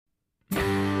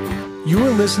You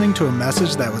are listening to a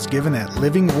message that was given at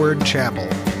Living Word Chapel,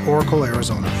 Oracle,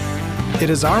 Arizona. It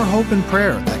is our hope and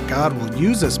prayer that God will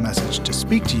use this message to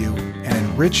speak to you and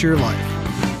enrich your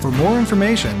life. For more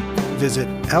information, visit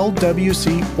lwcoracle.org.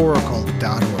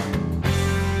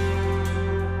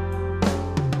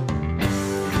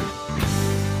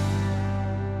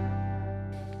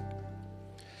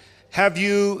 Have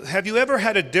you ever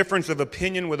had a difference of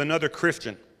opinion with another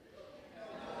Christian?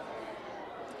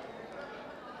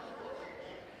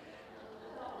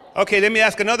 Okay, let me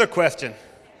ask another question.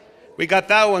 We got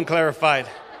that one clarified.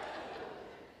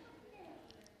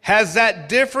 Has that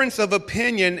difference of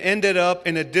opinion ended up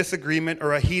in a disagreement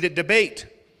or a heated debate?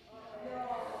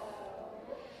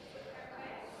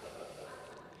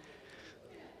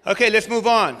 Okay, let's move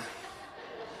on.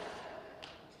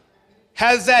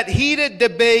 Has that heated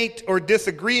debate or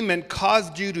disagreement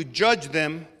caused you to judge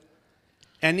them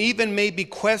and even maybe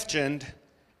questioned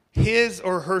his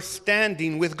or her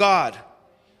standing with God?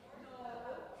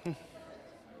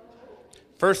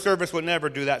 First service would never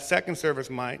do that. Second service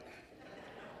might.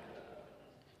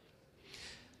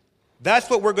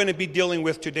 That's what we're going to be dealing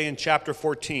with today in chapter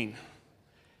 14.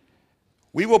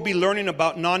 We will be learning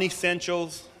about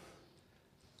non-essentials,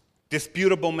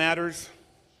 disputable matters,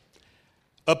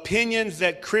 opinions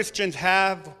that Christians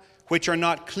have which are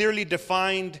not clearly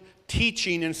defined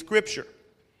teaching in Scripture.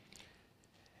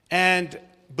 And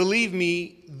believe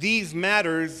me, these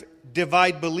matters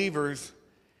divide believers,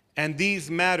 and these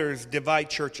matters divide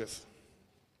churches.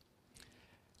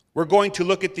 We're going to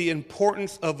look at the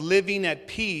importance of living at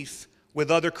peace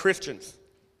with other Christians.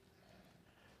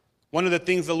 One of the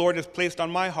things the Lord has placed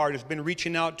on my heart has been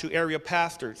reaching out to area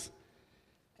pastors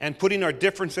and putting our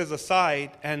differences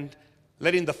aside and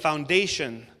letting the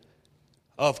foundation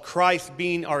of Christ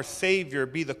being our Savior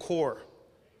be the core.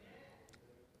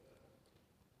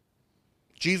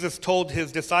 Jesus told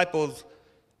his disciples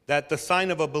that the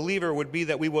sign of a believer would be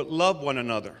that we would love one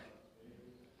another.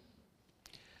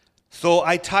 So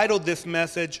I titled this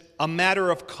message, A Matter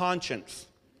of Conscience.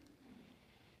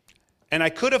 And I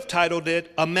could have titled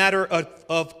it, A Matter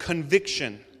of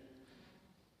Conviction,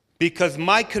 because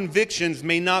my convictions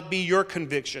may not be your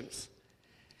convictions.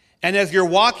 And as you're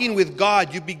walking with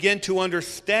God, you begin to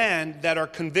understand that our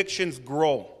convictions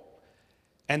grow.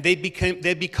 And they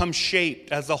become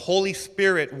shaped as the Holy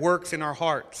Spirit works in our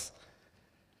hearts.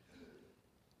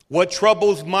 What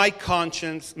troubles my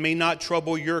conscience may not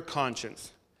trouble your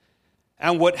conscience.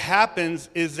 And what happens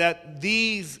is that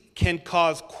these can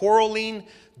cause quarreling,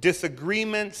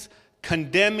 disagreements,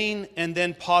 condemning, and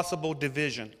then possible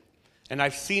division. And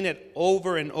I've seen it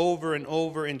over and over and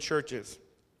over in churches.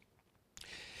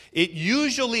 It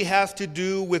usually has to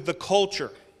do with the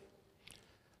culture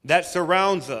that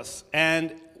surrounds us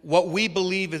and what we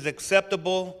believe is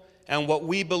acceptable and what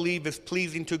we believe is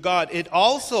pleasing to God. It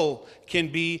also can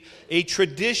be a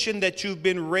tradition that you've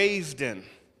been raised in.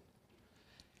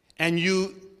 And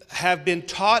you have been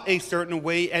taught a certain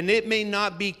way, and it may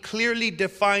not be clearly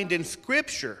defined in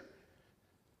Scripture.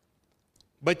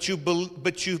 But you've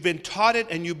been taught it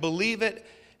and you believe it,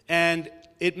 and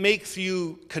it makes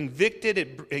you convicted,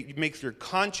 it makes your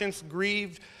conscience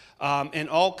grieved, and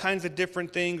all kinds of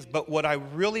different things. But what I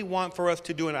really want for us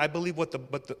to do, and I believe what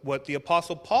the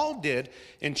Apostle Paul did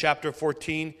in chapter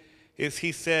 14, is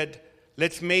he said,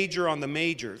 let's major on the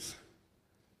majors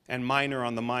and minor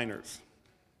on the minors.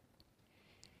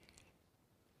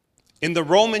 In the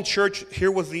Roman church,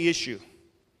 here was the issue: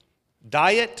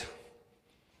 diet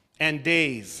and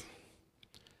days.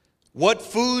 What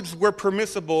foods were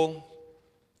permissible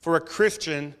for a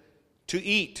Christian to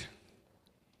eat?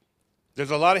 There's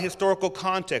a lot of historical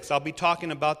context. I'll be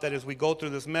talking about that as we go through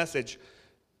this message.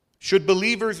 Should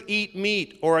believers eat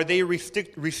meat, or are they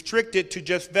restricted to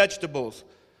just vegetables?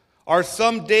 Are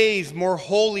some days more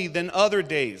holy than other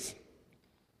days?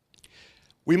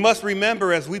 We must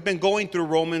remember, as we've been going through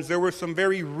Romans, there were some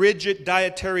very rigid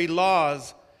dietary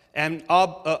laws and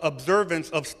observance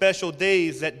of special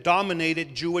days that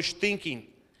dominated Jewish thinking.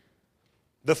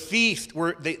 The feast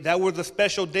that were the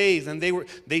special days, and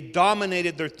they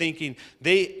dominated their thinking.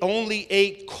 They only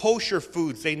ate kosher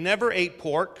foods. They never ate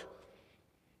pork.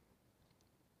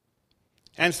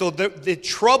 And so it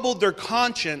troubled their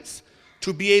conscience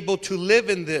to be able to live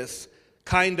in this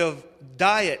kind of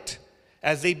diet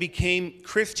as they became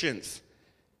Christians.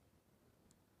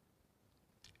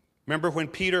 Remember when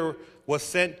Peter was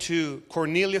sent to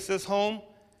Cornelius' home?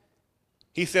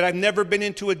 He said, I've never been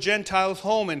into a Gentile's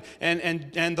home.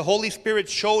 And the Holy Spirit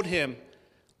showed him,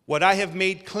 what I have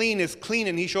made clean is clean.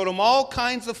 And he showed him all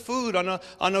kinds of food on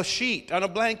a sheet, on a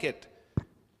blanket.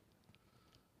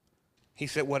 He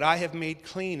said, what I have made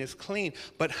clean is clean.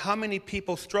 But how many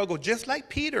people struggle? Just like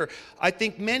Peter, I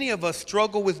think many of us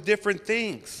struggle with different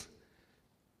things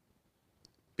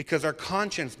because our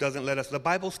conscience doesn't let us. The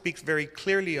Bible speaks very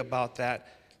clearly about that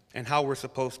and how we're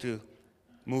supposed to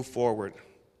move forward.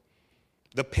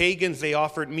 The pagans, they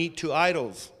offered meat to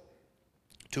idols,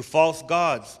 to false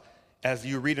gods, as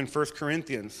you read in 1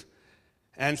 Corinthians.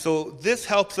 And so this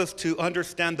helps us to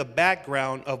understand the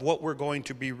background of what we're going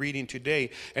to be reading today.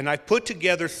 And I've put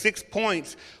together 6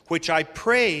 points which I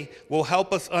pray will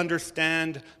help us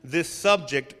understand this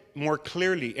subject more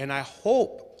clearly. And I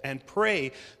hope and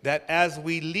pray that as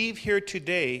we leave here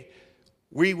today,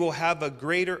 we will have a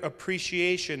greater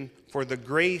appreciation for the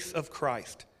grace of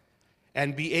Christ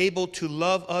and be able to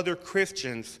love other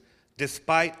Christians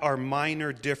despite our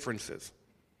minor differences.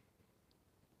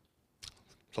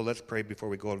 So let's pray before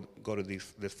we go to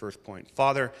this first point.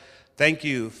 Father, thank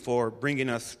you for bringing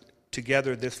us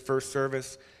together this first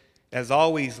service. As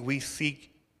always, we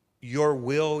seek your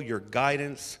will, your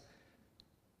guidance,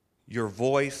 your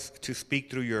voice to speak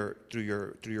through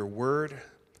your word.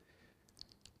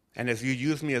 And as you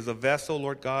use me as a vessel,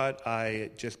 Lord God,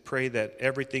 I just pray that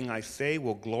everything I say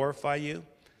will glorify you.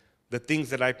 The things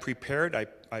that I prepared,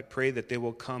 I pray that they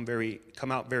will come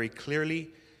out very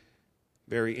clearly,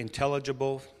 very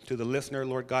intelligible to the listener,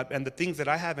 Lord God. And the things that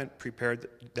I haven't prepared,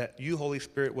 that you, Holy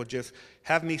Spirit, will just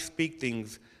have me speak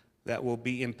things that will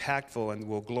be impactful and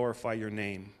will glorify your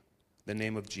name, the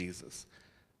name of Jesus.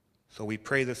 So we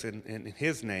pray this in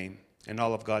his name, and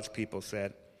all of God's people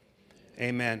said,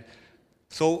 amen.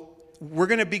 So we're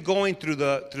going to be going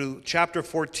through chapter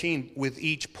 14 with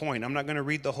each point. I'm not going to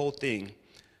read the whole thing,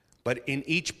 but in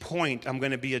each point, I'm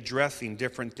going to be addressing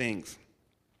different things.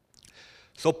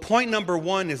 So point number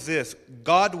 1 is this: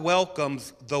 God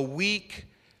welcomes the weak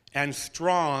and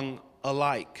strong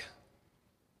alike.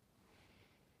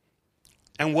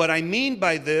 And what I mean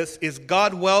by this is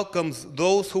God welcomes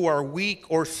those who are weak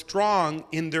or strong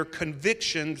in their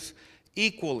convictions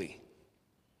equally.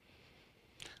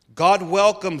 God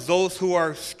welcomes those who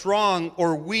are strong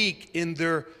or weak in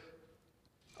their,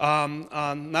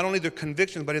 not only their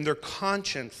convictions, but in their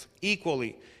conscience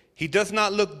equally. He does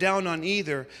not look down on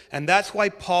either. And that's why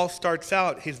Paul starts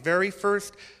out his very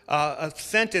first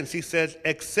sentence. He says,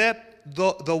 except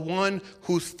the one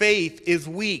whose faith is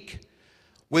weak,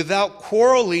 without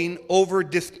quarreling over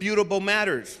disputable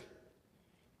matters.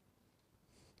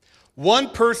 One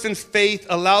person's faith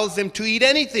allows them to eat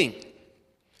anything,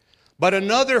 but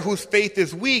another whose faith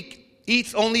is weak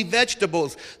eats only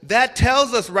vegetables. That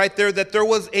tells us right there that there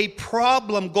was a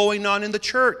problem going on in the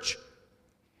church.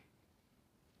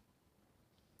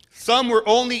 Some were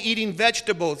only eating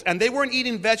vegetables, and they weren't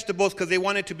eating vegetables because they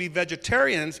wanted to be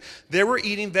vegetarians. They were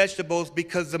eating vegetables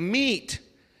because the meat,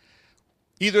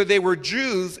 either they were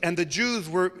Jews, and the Jews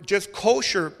were just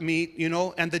kosher meat,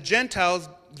 and the Gentiles,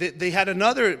 they had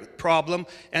another problem,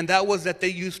 and that was that they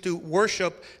used to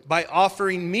worship by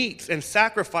offering meats and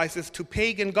sacrifices to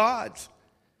pagan gods.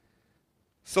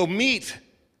 So meat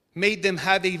made them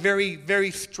have a very,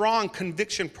 very strong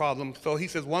conviction problem. So he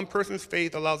says one person's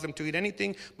faith allows them to eat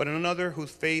anything, but another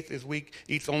whose faith is weak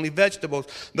eats only vegetables.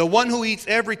 The one who eats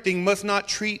everything must not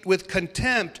treat with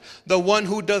contempt the one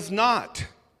who does not.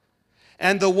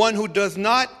 And the one who does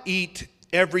not eat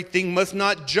everything must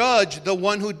not judge the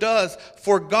one who does,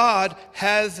 for God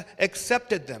has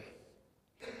accepted them.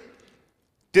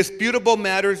 Disputable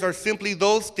matters are simply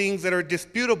those things that are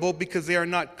disputable because they are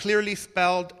not clearly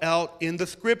spelled out in the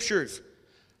Scriptures.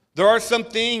 There are some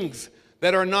things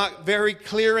that are not very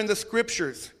clear in the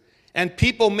Scriptures, and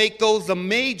people make those the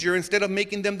major instead of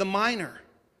making them the minor.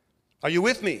 Are you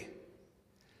with me?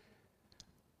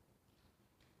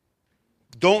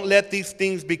 Don't let these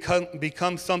things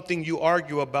become something you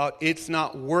argue about. It's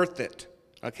not worth it,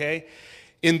 okay?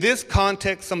 In this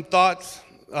context, some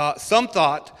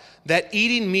thought that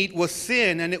eating meat was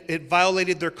sin and it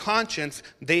violated their conscience.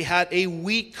 They had a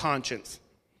weak conscience.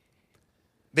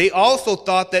 They also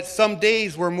thought that some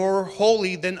days were more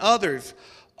holy than others.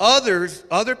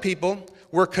 Other people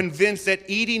were convinced that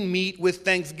eating meat with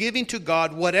thanksgiving to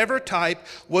God, whatever type,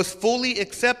 was fully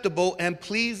acceptable and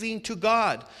pleasing to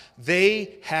God.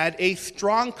 They had a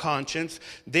strong conscience.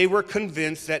 They were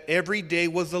convinced that every day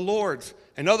was the Lord's.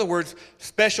 In other words,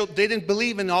 they didn't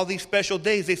believe in all these special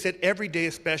days. They said every day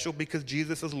is special because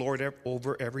Jesus is Lord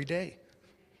over every day.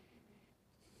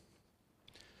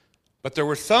 But there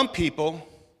were some people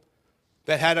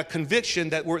that had a conviction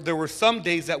that there were some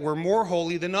days that were more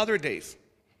holy than other days.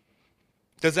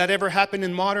 Does that ever happen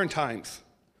in modern times?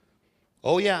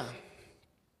 Oh, yeah.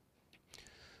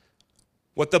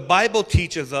 What the Bible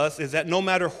teaches us is that no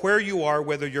matter where you are,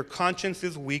 whether your conscience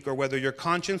is weak or whether your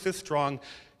conscience is strong,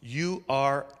 you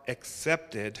are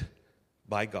accepted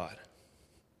by God.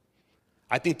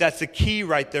 I think that's the key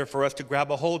right there for us to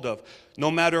grab a hold of.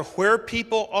 No matter where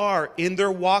people are in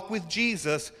their walk with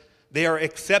Jesus, they are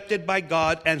accepted by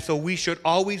God, and so we should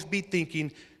always be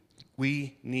thinking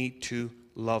we need to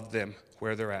love them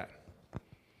where they're at.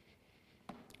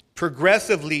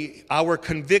 Progressively, our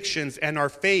convictions and our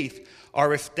faith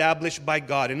are established by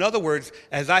God. In other words,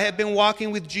 as I have been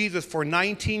walking with Jesus for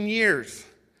 19 years,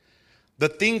 the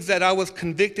things that I was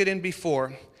convicted in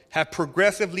before have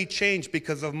progressively changed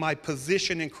because of my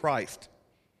position in Christ.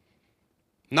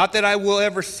 Not that I will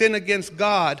ever sin against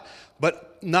God,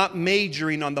 but not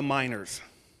majoring on the minors.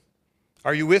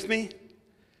 Are you with me?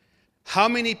 How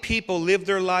many people live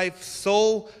their life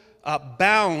so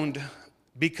bound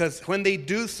because when they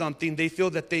do something, they feel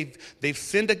that they've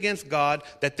sinned against God,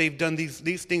 that they've done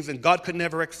these things, and God could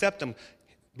never accept them.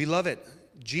 Beloved,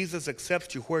 Jesus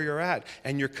accepts you where you're at,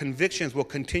 and your convictions will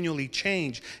continually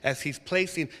change as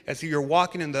you're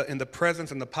walking in the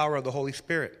presence and the power of the Holy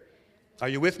Spirit. Are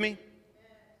you with me?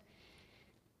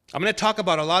 I'm going to talk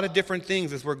about a lot of different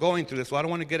things as we're going through this, so I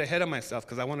don't want to get ahead of myself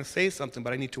because I want to say something,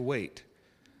 but I need to wait.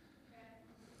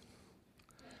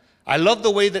 I love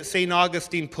the way that St.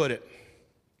 Augustine put it.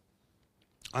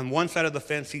 On one side of the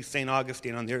fence, he's St.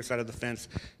 Augustine. On the other side of the fence,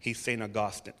 he's St.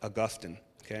 Augustine.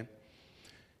 Okay?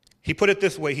 He put it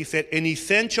this way. He said, in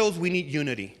essentials, we need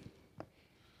unity.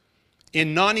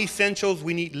 In non-essentials,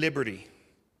 we need liberty.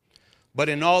 But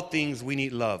in all things, we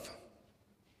need love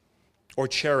or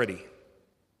charity.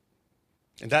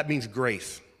 And that means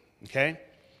grace. Okay?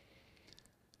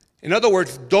 In other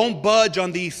words, don't budge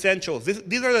on the essentials.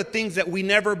 These are the things that we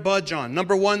never budge on.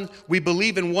 Number one, we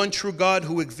believe in one true God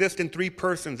who exists in three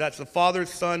persons. That's the Father,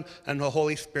 Son, and the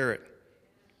Holy Spirit.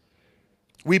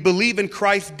 We believe in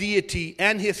Christ's deity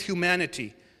and his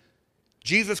humanity.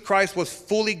 Jesus Christ was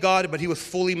fully God, but he was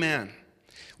fully man.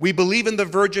 We believe in the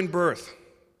virgin birth.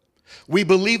 We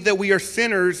believe that we are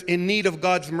sinners in need of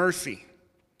God's mercy.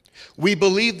 We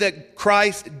believe that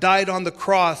Christ died on the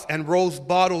cross and rose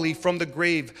bodily from the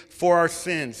grave for our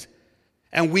sins.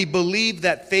 And we believe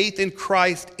that faith in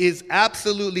Christ is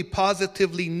absolutely,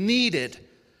 positively needed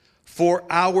for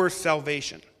our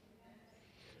salvation.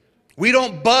 We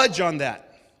don't budge on that.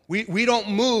 We don't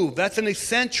move. That's an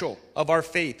essential of our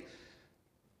faith.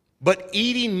 But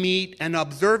eating meat and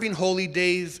observing holy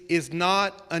days is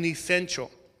not an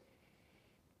essential.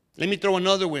 Let me throw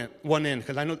another one in,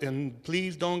 because I know, and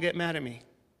please don't get mad at me.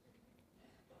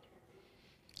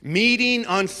 Meeting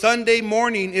on Sunday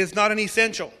morning is not an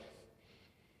essential.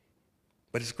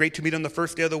 But it's great to meet on the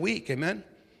first day of the week, amen?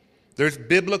 There's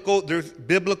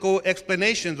biblical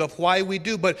explanations of why we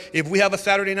do, but if we have a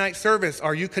Saturday night service,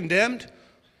 are you condemned?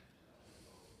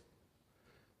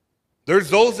 There's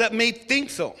those that may think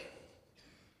so.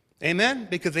 Amen?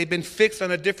 Because they've been fixed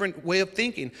on a different way of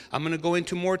thinking. I'm going to go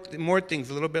into more things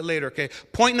a little bit later, okay?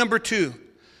 Point number 2.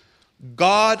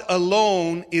 God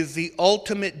alone is the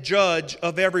ultimate judge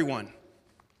of everyone.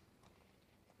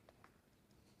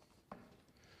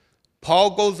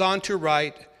 Paul goes on to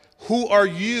write, who are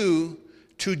you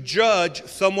to judge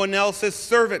someone else's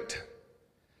servant?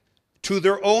 To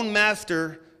their own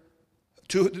master,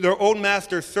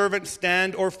 servants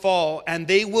stand or fall, and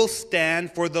they will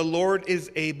stand, for the Lord is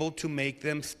able to make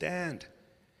them stand.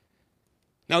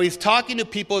 Now he's talking to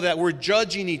people that were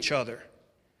judging each other,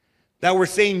 that were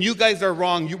saying, you guys are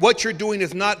wrong. What you're doing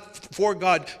is not for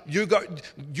God.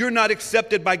 You're not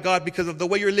accepted by God because of the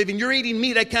way you're living. You're eating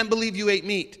meat. I can't believe you ate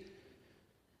meat.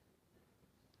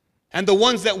 And the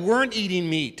ones that weren't eating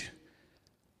meat,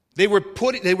 they were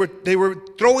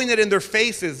throwing it in their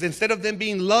faces instead of them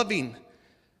being loving.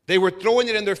 They were throwing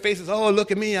it in their faces. Oh,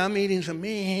 look at me, I'm eating some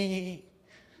meat.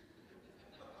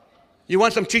 You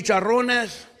want some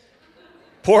chicharrones?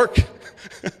 Pork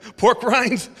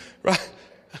rinds, right?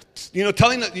 You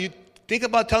think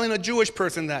about telling a Jewish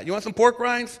person that. You want some pork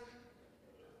rinds?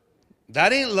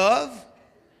 That ain't love.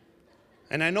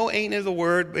 And I know ain't is a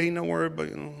word, but ain't no word, but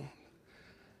you know.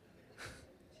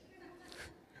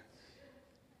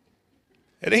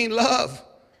 It ain't love.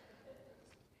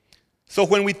 So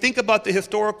when we think about the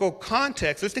historical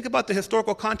context, let's think about the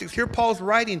historical context. Here Paul's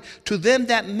writing to them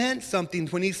that meant something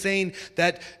when he's saying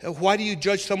that, why do you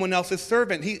judge someone else's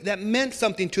servant? That meant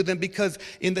something to them because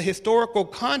in the historical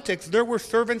context, there were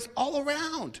servants all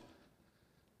around.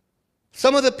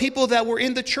 Some of the people that were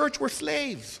in the church were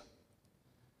slaves.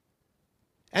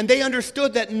 And they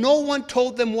understood that no one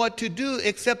told them what to do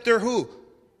except their who?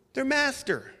 Their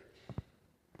master.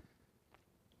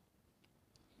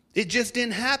 It just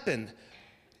didn't happen.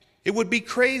 It would be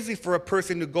crazy for a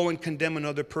person to go and condemn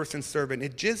another person's servant.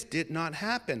 It just did not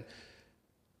happen.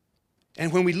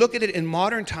 And when we look at it in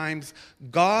modern times,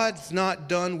 God's not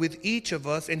done with each of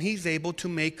us, and he's able to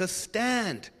make us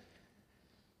stand.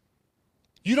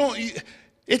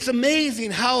 It's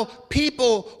amazing how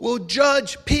people will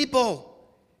judge people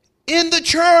in the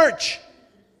church.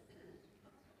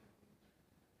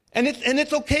 And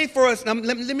it's okay for us. Now,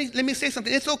 let me say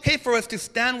something. It's okay for us to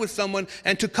stand with someone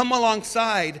and to come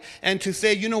alongside and to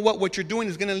say, you know what you're doing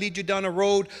is going to lead you down a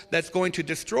road that's going to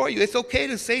destroy you. It's okay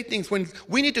to say things when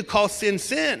we need to call sin,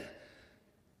 sin.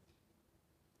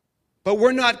 But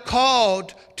we're not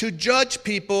called to judge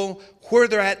people where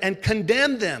they're at and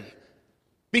condemn them,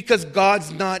 because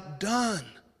God's not done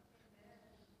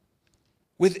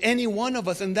with any one of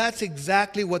us. And that's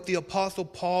exactly what the Apostle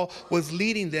Paul was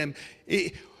leading them.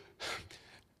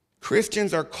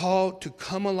 Christians are called to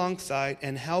come alongside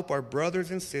and help our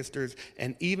brothers and sisters,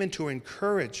 and even to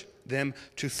encourage them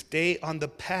to stay on the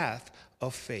path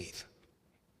of faith.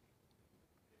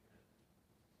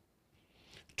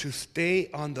 To stay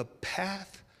on the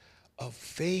path of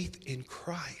faith in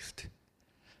Christ,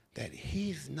 that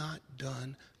he's not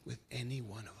done with any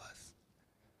one of us.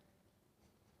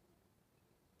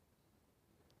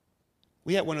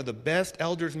 We had one of the best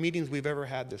elders meetings we've ever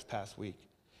had this past week.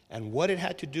 And what it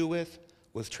had to do with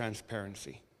was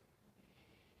transparency.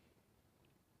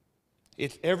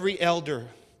 It's every elder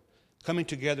coming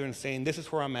together and saying, this is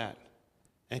where I'm at.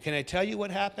 And can I tell you what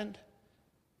happened?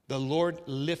 The Lord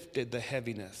lifted the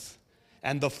heaviness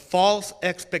and the false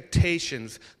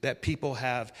expectations that people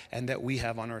have and that we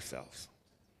have on ourselves.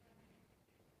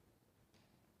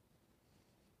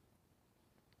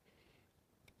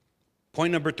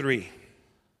 Point number 3.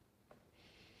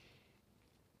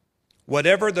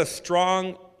 Whatever the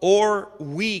strong or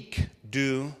weak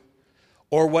do,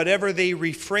 or whatever they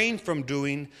refrain from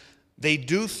doing, they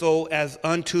do so as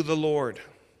unto the Lord.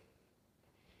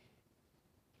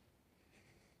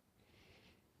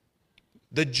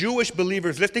 The Jewish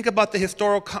believers, let's think about the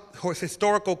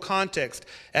historical context.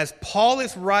 As Paul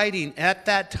is writing at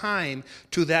that time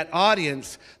to that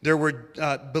audience, there were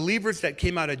believers that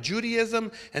came out of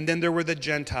Judaism, and then there were the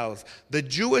Gentiles. The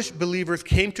Jewish believers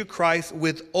came to Christ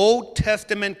with Old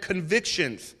Testament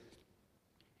convictions.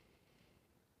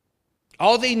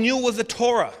 All they knew was the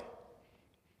Torah,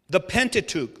 the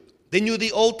Pentateuch. They knew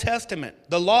the Old Testament,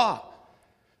 the law.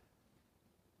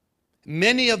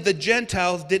 Many of the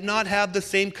Gentiles did not have the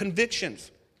same convictions.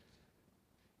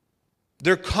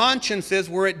 Their consciences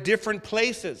were at different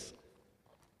places.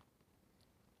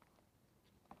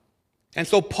 And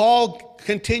so Paul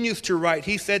continues to write.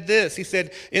 He said this. He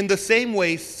said, in the same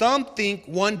way, some think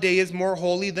one day is more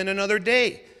holy than another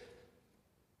day,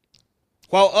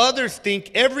 while others think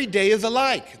every day is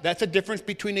alike. That's a difference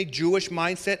between a Jewish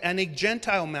mindset and a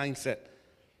Gentile mindset.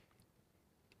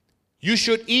 You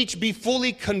should each be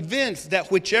fully convinced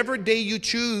that whichever day you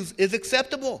choose is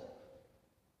acceptable.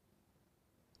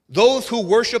 Those who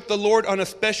worship the Lord on a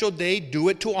special day do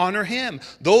it to honor him.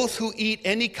 Those who eat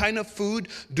any kind of food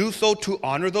do so to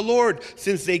honor the Lord,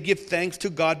 since they give thanks to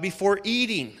God before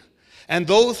eating. And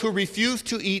those who refuse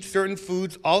to eat certain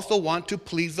foods also want to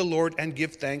please the Lord and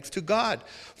give thanks to God.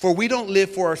 For we don't live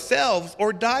for ourselves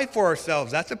or die for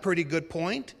ourselves. That's a pretty good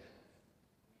point.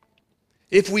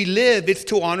 If we live, it's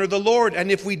to honor the Lord.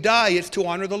 And if we die, it's to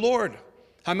honor the Lord.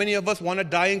 How many of us want to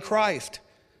die in Christ?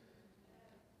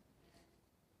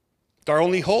 It's our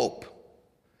only hope.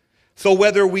 So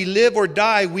whether we live or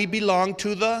die, we belong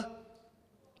to the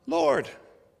Lord.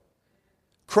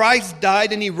 Christ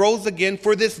died and he rose again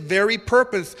for this very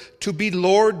purpose, to be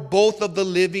Lord both of the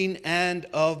living and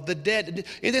of the dead.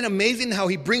 Isn't it amazing how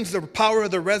he brings the power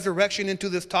of the resurrection into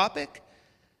this topic?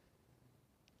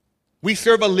 We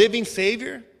serve a living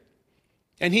Savior,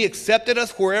 and he accepted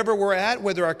us wherever we're at,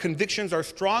 whether our convictions are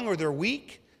strong or they're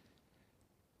weak.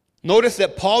 Notice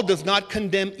that Paul does not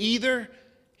condemn either.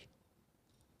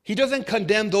 He doesn't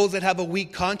condemn those that have a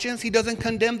weak conscience. He doesn't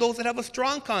condemn those that have a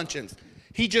strong conscience.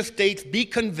 He just states, be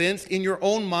convinced in your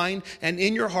own mind and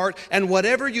in your heart, and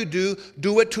whatever you do,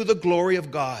 do it to the glory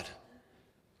of God.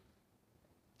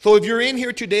 So if you're in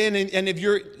here today and if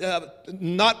you're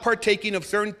not partaking of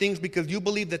certain things because you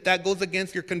believe that goes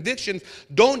against your convictions,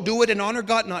 don't do it and honor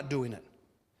God not doing it.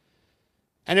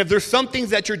 And if there's some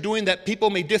things that you're doing that people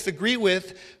may disagree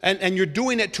with, and you're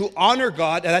doing it to honor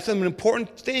God, and that's an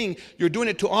important thing, you're doing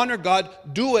it to honor God,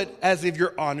 do it as if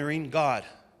you're honoring God.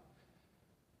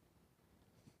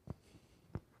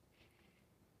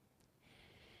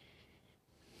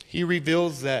 He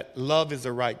reveals that love is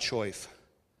the right choice.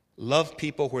 Love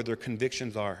people where their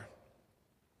convictions are.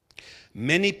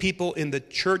 Many people in the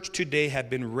church today have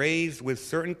been raised with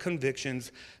certain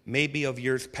convictions, maybe of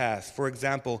years past. For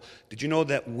example, did you know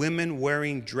that women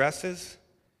wearing dresses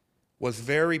was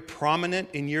very prominent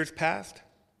in years past?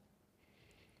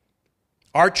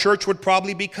 Our church would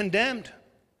probably be condemned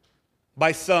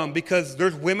by some because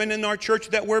there's women in our church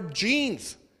that wear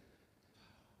jeans.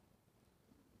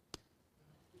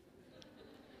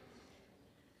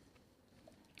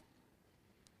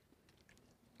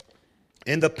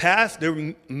 In the past, there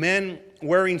were men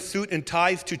wearing suit and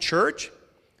ties to church.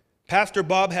 Pastor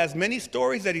Bob has many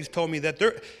stories that he's told me that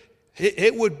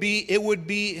it would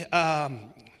be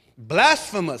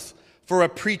blasphemous for a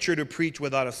preacher to preach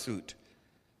without a suit.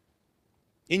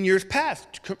 In years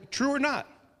past, true or not?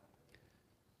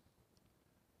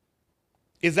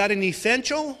 Is that an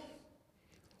essential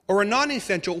or a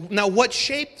non-essential? Now, what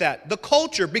shaped that? The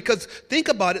culture. Because think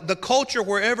about it, the culture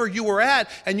wherever you were at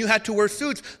and you had to wear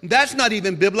suits, that's not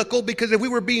even biblical, because if we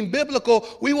were being biblical,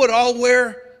 we would all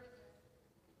wear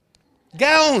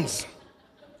gowns.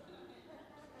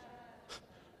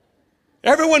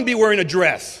 Everyone be wearing a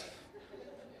dress.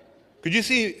 Could you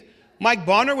see Mike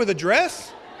Bonner with a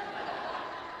dress?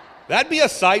 That'd be a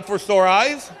sight for sore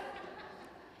eyes.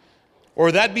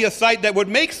 Or that'd be a sight that would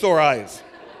make sore eyes.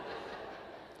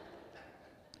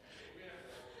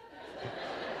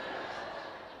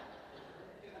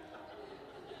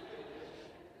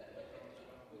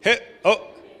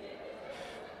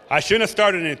 I shouldn't have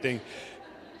started anything.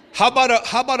 How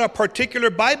about a particular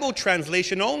Bible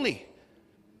translation only?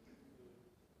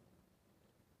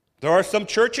 There are some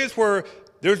churches where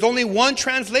there's only one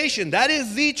translation. That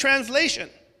is the translation.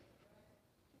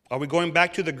 Are we going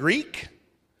back to the Greek?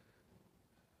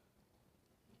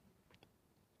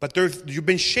 But you've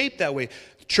been shaped that way.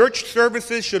 Church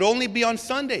services should only be on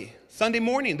Sunday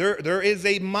morning. There is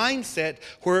a mindset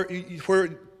where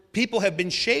people have been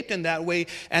shaped in that way,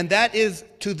 and that is,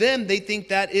 to them, they think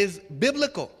that is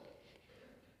biblical.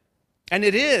 And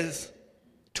it is,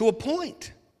 to a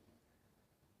point.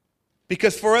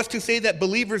 Because for us to say that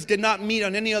believers did not meet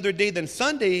on any other day than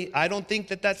Sunday, I don't think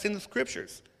that that's in the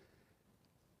scriptures.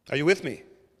 Are you with me?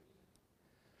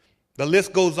 The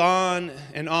list goes on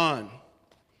and on.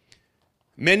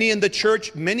 Many in the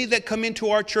church, many that come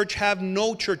into our church have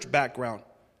no church background.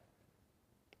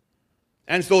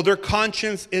 And so their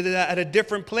conscience is at a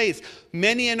different place.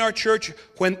 Many in our church,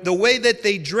 when the way that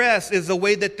they dress is the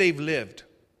way that they've lived.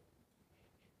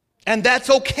 And that's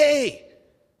okay.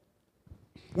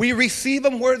 We receive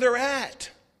them where they're at.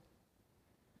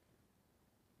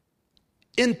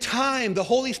 In time, the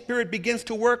Holy Spirit begins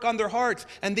to work on their hearts,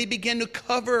 and they begin to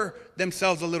cover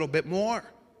themselves a little bit more.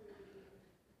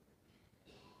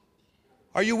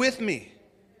 Are you with me?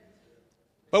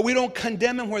 But we don't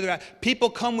condemn them where they're at. People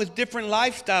come with different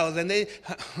lifestyles, and they,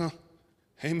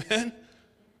 amen?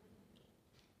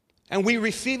 And we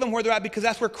receive them where they're at because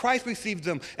that's where Christ receives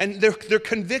them. And their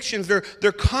convictions, their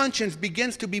conscience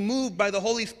begins to be moved by the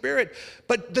Holy Spirit.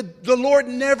 But the Lord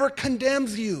never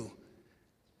condemns you.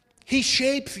 He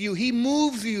shapes you. He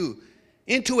moves you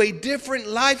into a different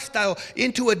lifestyle,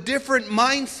 into a different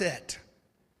mindset.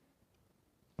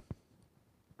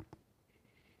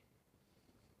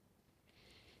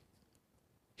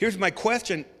 Here's my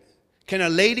question. Can a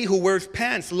lady who wears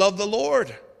pants love the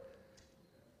Lord?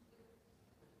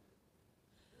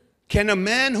 Can a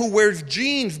man who wears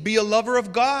jeans be a lover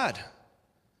of God?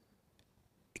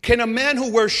 Can a man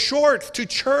who wears shorts to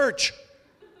church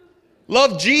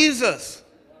love Jesus?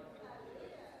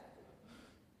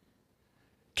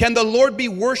 Can the Lord be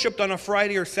worshiped on a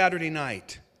Friday or Saturday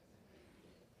night?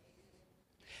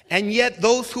 And yet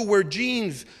those who wear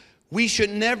jeans, we should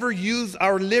never use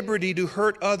our liberty to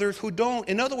hurt others who don't.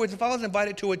 In other words, if I was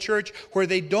invited to a church where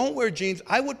they don't wear jeans,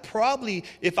 I would probably,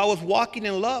 if I was walking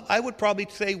in love, I would probably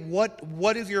say,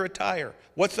 what is your attire?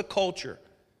 What's the culture?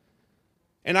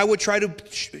 And I would try to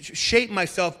shape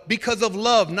myself because of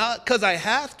love, not because I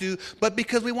have to, but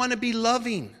because we want to be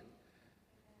loving.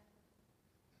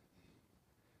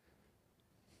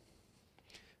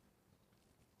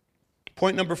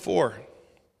 Point number 4.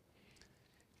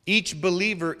 Each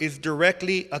believer is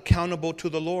directly accountable to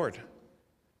the Lord.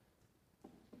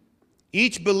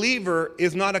 Each believer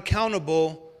is not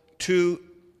accountable to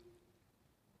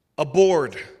a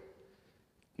board.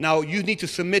 Now, you need to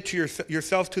submit to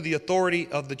yourself to the authority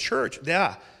of the church.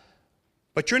 Yeah.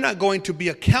 But you're not going to be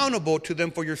accountable to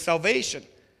them for your salvation.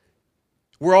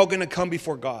 We're all going to come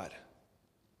before God.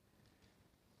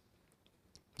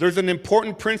 There's an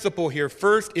important principle here.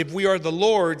 First, if we are the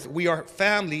Lord's, we are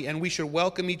family, and we should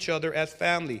welcome each other as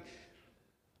family.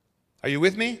 Are you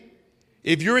with me?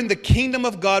 If you're in the kingdom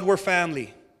of God, we're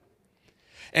family.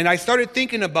 And I started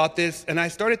thinking about this, and I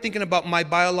started thinking about my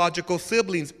biological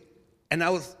siblings, and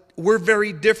we're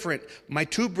very different. My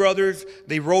two brothers,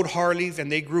 they rode Harleys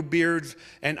and they grew beards,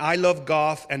 and I love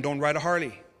golf and don't ride a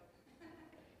Harley.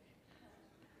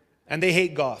 And they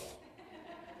hate golf.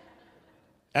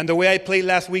 And the way I played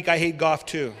last week, I hate golf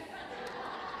too.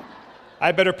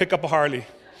 I better pick up a Harley.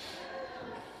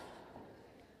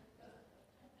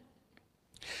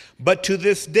 But to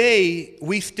this day,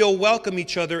 we still welcome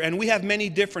each other, and we have many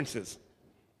differences.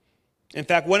 In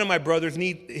fact, one of my brothers,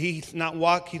 he's not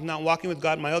walking with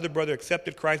God. My other brother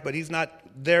accepted Christ, but he's not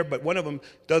there. But one of them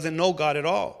doesn't know God at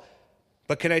all.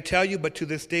 But can I tell you, but to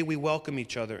this day, we welcome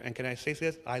each other. And can I say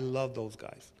this? I love those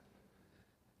guys.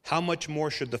 How much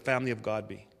more should the family of God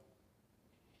be?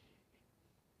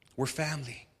 We're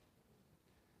family.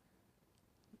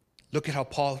 Look at how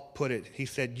Paul put it. He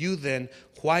said, you then,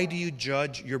 why do you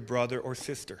judge your brother or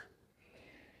sister?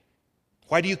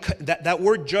 Why do you, that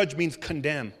word judge means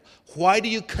condemn. Why do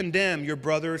you condemn your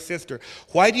brother or sister?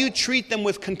 Why do you treat them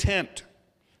with contempt?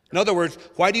 In other words,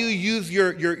 why do you use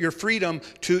your freedom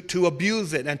to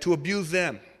abuse it and to abuse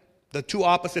them? The two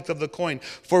opposites of the coin.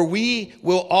 For we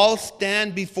will all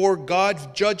stand before God's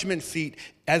judgment seat.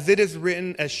 As it is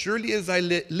written, as surely as I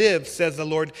live, says the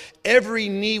Lord, every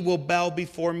knee will bow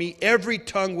before me, every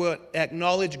tongue will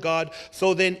acknowledge God.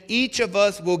 So then each of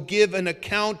us will give an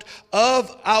account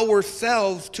of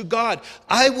ourselves to God.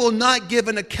 I will not give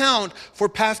an account for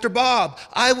Pastor Bob.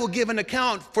 I will give an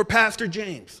account for Pastor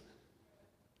James.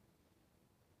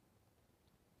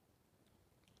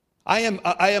 I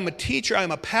am a teacher, I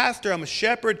am a pastor, I'm a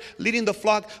shepherd leading the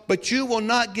flock, but you will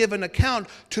not give an account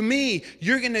to me.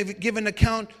 You're going to give an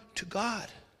account to God.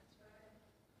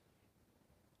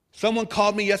 Someone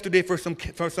called me yesterday for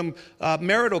some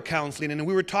marital counseling, and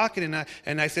we were talking,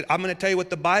 and I said, I'm going to tell you what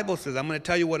the Bible says. I'm going to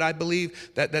tell you what I believe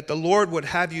that the Lord would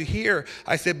have you hear.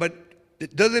 I said, but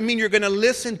it doesn't mean you're going to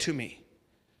listen to me.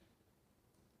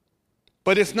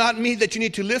 But it's not me that you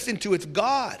need to listen to, it's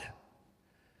God.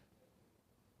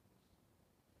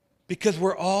 Because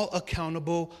we're all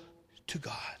accountable to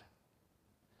God.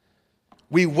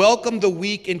 We welcome the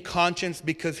weak in conscience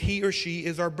because he or she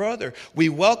is our brother. We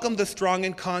welcome the strong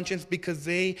in conscience because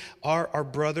they are our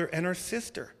brother and our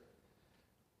sister.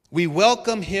 We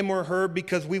welcome him or her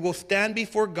because we will stand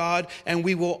before God and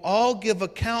we will all give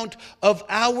account of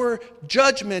our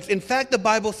judgments. In fact, the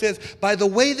Bible says, by the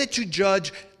way that you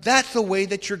judge, that's the way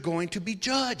that you're going to be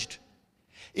judged.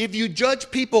 If you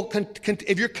judge people,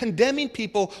 if you're condemning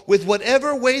people with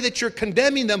whatever way that you're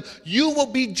condemning them, you will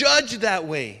be judged that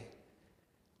way.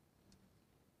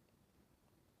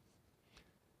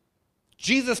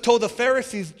 Jesus told the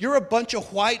Pharisees, you're a bunch of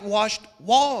whitewashed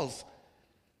walls.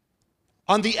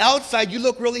 On the outside, you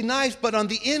look really nice, but on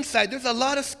the inside, there's a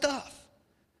lot of stuff.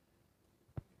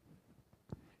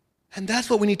 And that's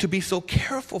what we need to be so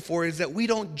careful for, is that we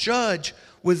don't judge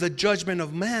with the judgment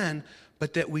of man,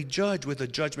 but that we judge with the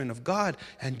judgment of God,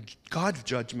 and God's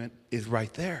judgment is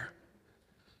right there.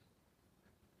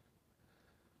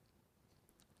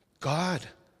 God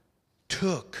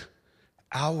took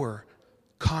our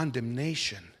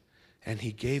condemnation and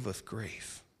he gave us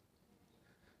grace.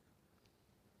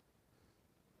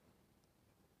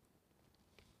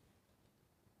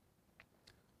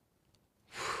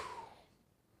 Whew.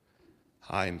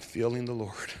 I am feeling the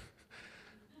Lord.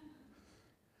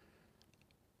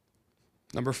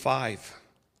 Number 5,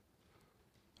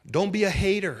 don't be a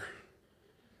hater.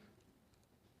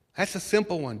 That's a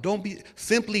simple one. Don't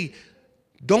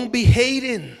be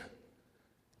hating.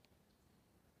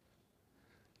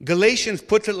 Galatians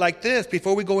puts it like this,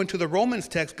 before we go into the Romans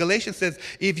text. Galatians says,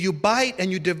 if you bite and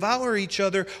you devour each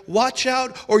other, watch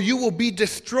out or you will be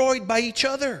destroyed by each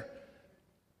other.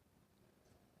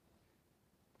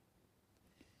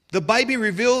 The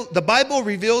Bible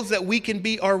reveals that we can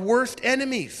be our worst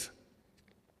enemies.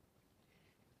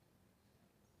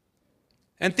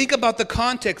 And think about the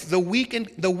context. The weak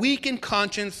in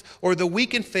conscience or the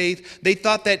weak in faith, they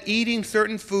thought that eating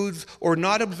certain foods or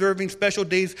not observing special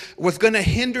days was going to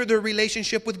hinder their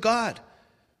relationship with God.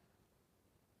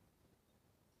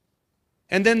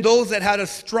 And then those that had a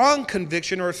strong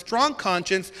conviction or a strong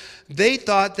conscience, they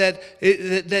thought that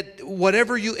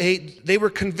whatever you ate, they were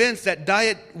convinced that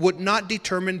diet would not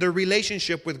determine their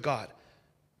relationship with God.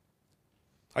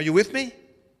 Are you with me?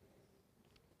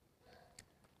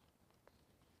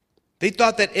 They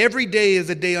thought that every day is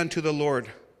a day unto the Lord.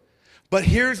 But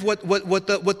here's what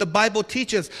the Bible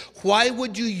teaches. Why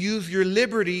would you use your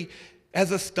liberty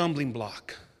as a stumbling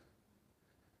block?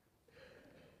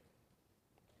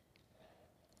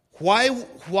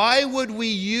 Why would we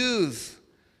use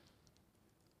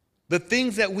the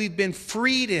things that we've been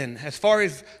freed in as far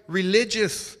as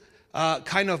religious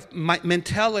kind of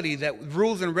mentality that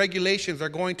rules and regulations are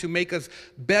going to make us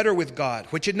better with God,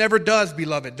 which it never does,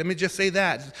 beloved. Let me just say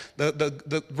that.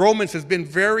 The Romans has been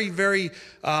very, very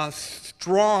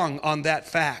strong on that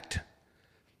fact.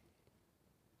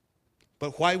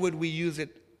 But why would we use it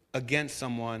against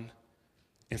someone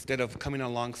instead of coming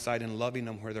alongside and loving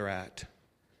them where they're at?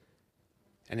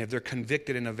 And if they're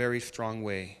convicted in a very strong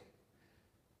way,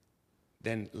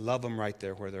 then love them right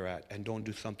there where they're at and don't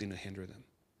do something to hinder them.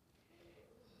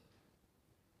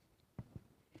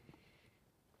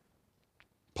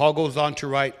 Paul goes on to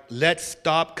write, let's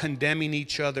stop condemning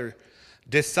each other.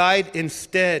 Decide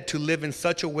instead to live in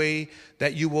such a way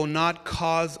that you will not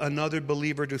cause another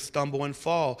believer to stumble and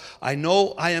fall. I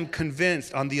am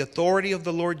convinced on the authority of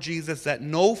the Lord Jesus that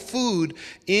no food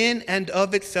in and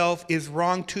of itself is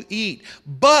wrong to eat.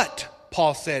 But,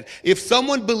 Paul said, if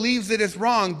someone believes it is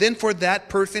wrong, then for that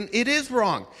person it is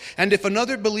wrong. And if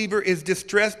another believer is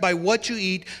distressed by what you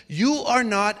eat, you are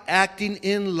not acting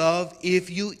in love if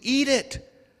you eat it.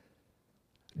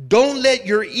 Don't let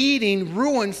your eating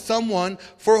ruin someone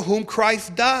for whom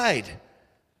Christ died.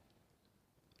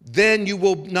 Then you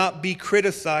will not be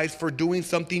criticized for doing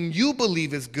something you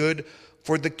believe is good,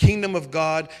 for the kingdom of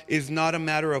God is not a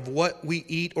matter of what we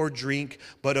eat or drink,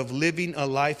 but of living a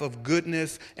life of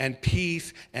goodness and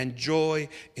peace and joy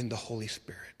in the Holy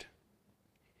Spirit.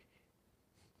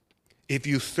 If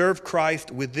you serve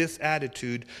Christ with this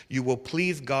attitude, you will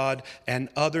please God and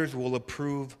others will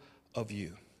approve of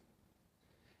you.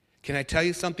 Can I tell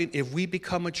you something? If we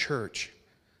become a church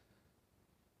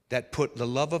that put the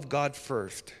love of God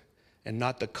first and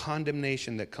not the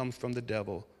condemnation that comes from the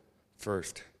devil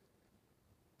first,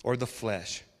 or the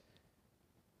flesh,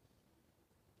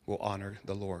 we'll honor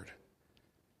the Lord.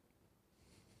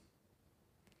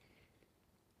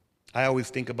 I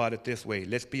always think about it this way.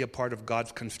 Let's be a part of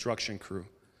God's construction crew,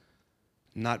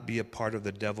 not be a part of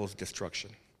the devil's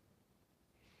destruction.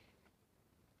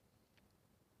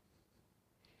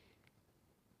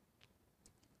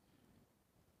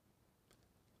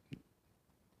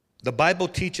 The Bible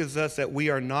teaches us that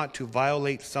we are not to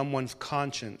violate someone's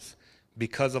conscience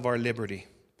because of our liberty.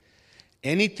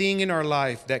 Anything in our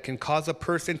life that can cause a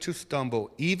person to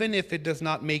stumble, even if it does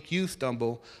not make you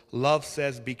stumble, love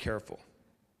says be careful.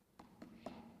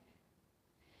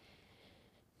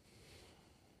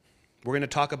 We're going to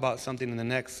talk about something in the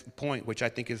next point, which I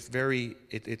think is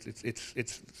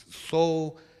it's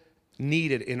so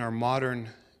needed in our modern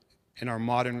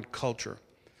culture.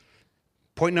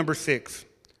 Point number 6.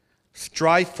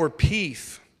 Strive for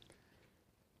peace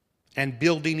and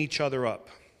building each other up.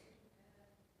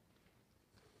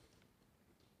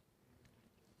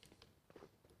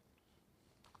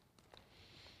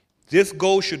 This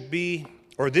should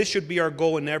be our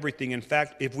goal in everything. In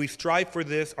fact, if we strive for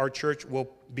this, our church will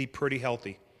be pretty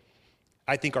healthy.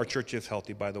 I think our church is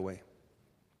healthy, by the way.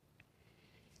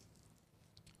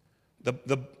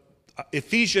 The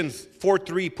Ephesians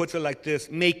 4:3 puts it like this: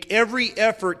 make every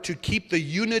effort to keep the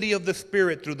unity of the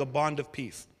Spirit through the bond of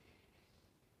peace.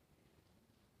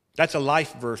 That's a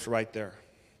life verse right there.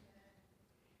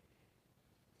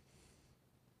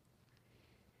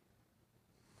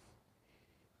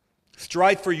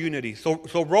 Strive for unity.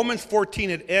 So Romans 14,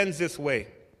 it ends this way.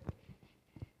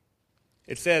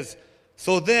 It says,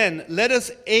 so then let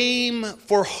us aim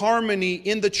for harmony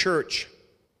in the church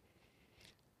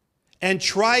and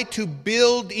try to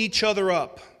build each other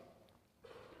up.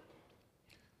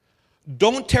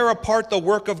 Don't tear apart the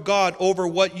work of God over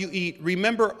what you eat.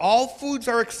 Remember, all foods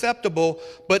are acceptable,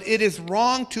 but it is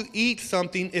wrong to eat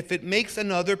something if it makes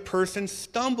another person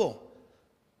stumble.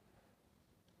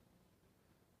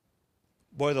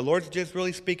 Boy, the Lord's just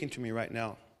really speaking to me right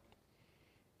now.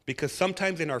 Because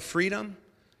sometimes in our freedom,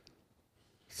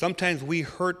 sometimes we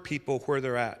hurt people where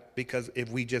they're at because if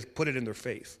we just put it in their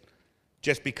face.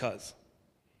 Just because.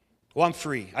 Well, I'm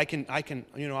free. I'm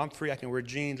free. I can wear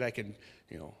jeans. I can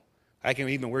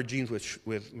even wear jeans with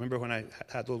remember when I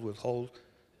had those with holes?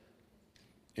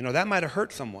 That might have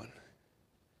hurt someone.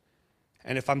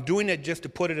 And if I'm doing it just to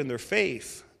put it in their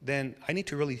face, then I need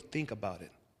to really think about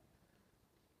it.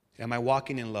 Am I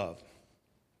walking in love?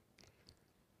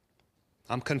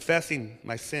 I'm confessing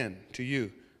my sin to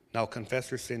you. Now confess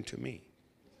your sin to me.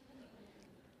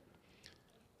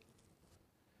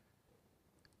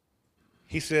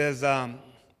 He says,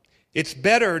 it's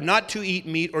better not to eat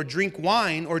meat or drink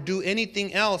wine or do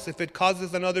anything else if it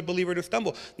causes another believer to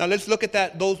stumble. Now let's look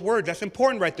at those words. That's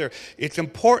important right there. It's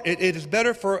important. It is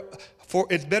better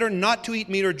it's better not to eat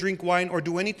meat or drink wine or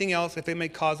do anything else if it may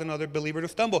cause another believer to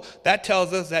stumble. That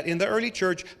tells us that in the early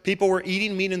church, people were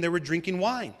eating meat and they were drinking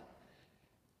wine.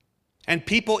 And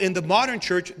people in the modern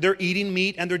church, they're eating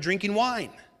meat and they're drinking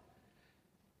wine.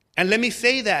 And let me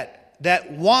say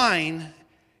that wine,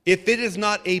 if it is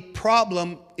not a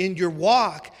problem in your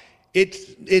walk,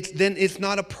 it's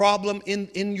not a problem in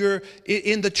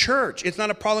the church. It's not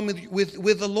a problem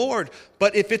with the Lord.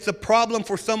 But if it's a problem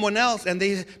for someone else and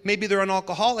maybe they're an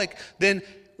alcoholic, then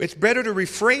it's better to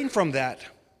refrain from that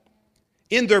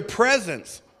in their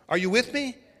presence. Are you with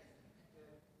me?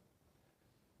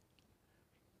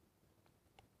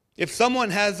 If someone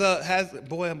has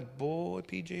boy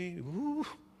PJ, ooh.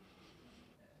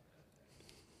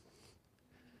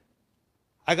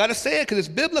 I got to say it because it's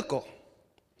biblical.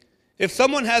 If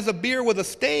someone has a beer with a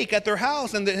steak at their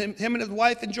house and him and his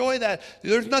wife enjoy that,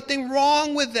 there's nothing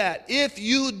wrong with that if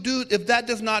that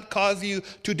does not cause you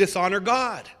to dishonor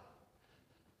God.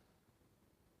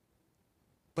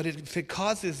 But if it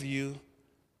causes you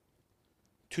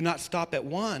to not stop at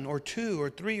 1 or 2 or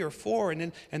 3 or 4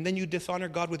 and then you dishonor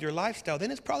God with your lifestyle,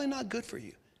 then it's probably not good for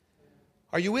you.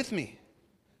 Are you with me?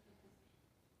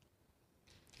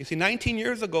 You see, 19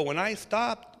 years ago when I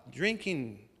stopped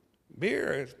drinking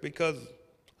beer, it's because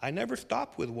I never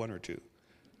stopped with 1 or 2.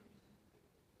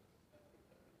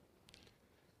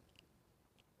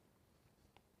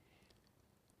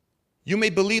 You may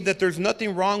believe that there's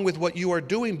nothing wrong with what you are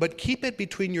doing, but keep it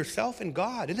between yourself and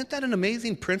God. Isn't that an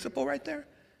amazing principle right there?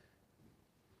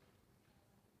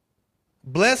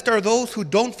 Blessed are those who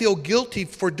don't feel guilty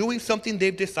for doing something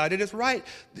they've decided is right.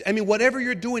 I mean, whatever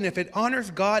you're doing, if it honors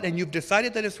God and you've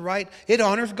decided that it's right, it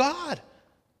honors God.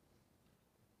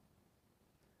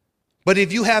 But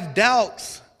if you have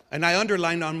doubts, and I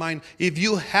underlined on mine, if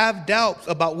you have doubts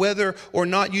about whether or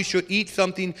not you should eat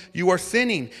something, you are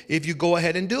sinning if you go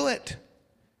ahead and do it.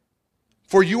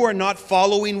 For you are not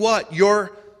following what?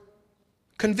 Your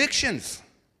convictions.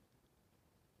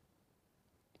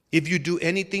 If you do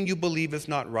anything you believe is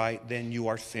not right, then you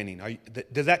are sinning.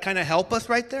 Does that kind of help us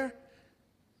right there?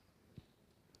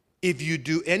 If you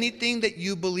do anything that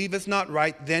you believe is not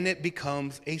right, then it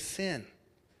becomes a sin.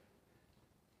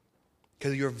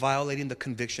 Because you're violating the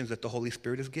convictions that the Holy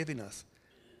Spirit is giving us.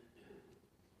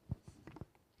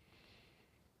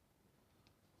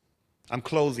 I'm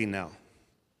closing now.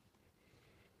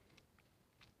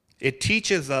 It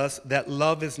teaches us that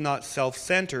love is not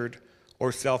self-centered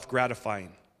or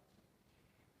self-gratifying.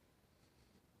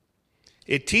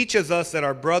 It teaches us that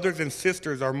our brothers and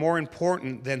sisters are more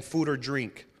important than food or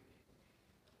drink.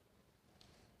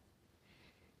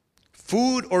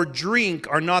 Food or drink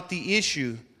are not the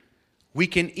issue. We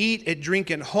can eat and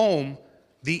drink at home.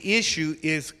 The issue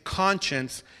is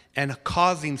conscience and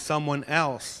causing someone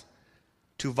else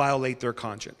to violate their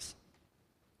conscience.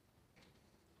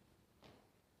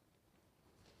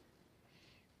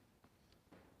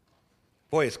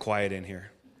 Boy, it's quiet in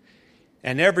here.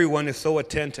 And everyone is so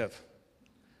attentive.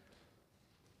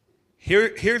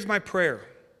 Here's my prayer.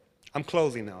 I'm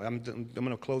closing now. I'm going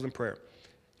to close in prayer.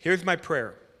 Here's my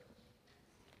prayer.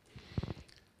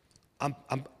 I'm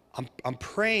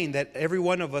praying that every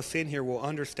one of us in here will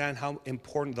understand how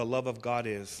important the love of God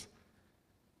is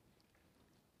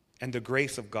and the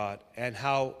grace of God, and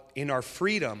how in our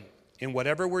freedom, in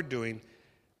whatever we're doing,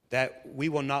 that we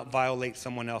will not violate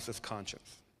someone else's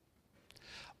conscience.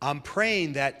 I'm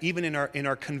praying that even in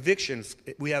our convictions,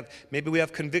 we have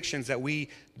convictions that we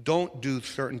don't do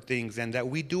certain things and that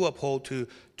we do uphold to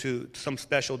some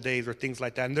special days or things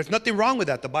like that. And there's nothing wrong with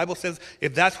that. The Bible says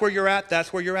if that's where you're at,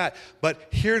 that's where you're at. But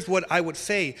here's what I would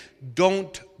say.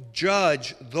 Don't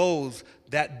judge those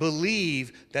that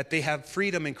believe that they have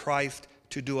freedom in Christ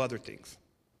to do other things.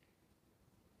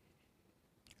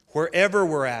 Wherever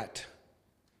we're at,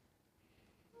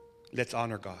 let's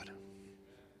honor God.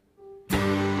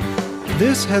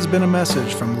 This has been a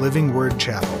message from Living Word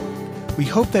Chapel. We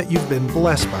hope that you've been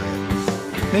blessed by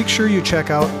it. Make sure you check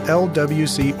out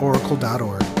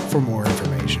lwcoracle.org for more information.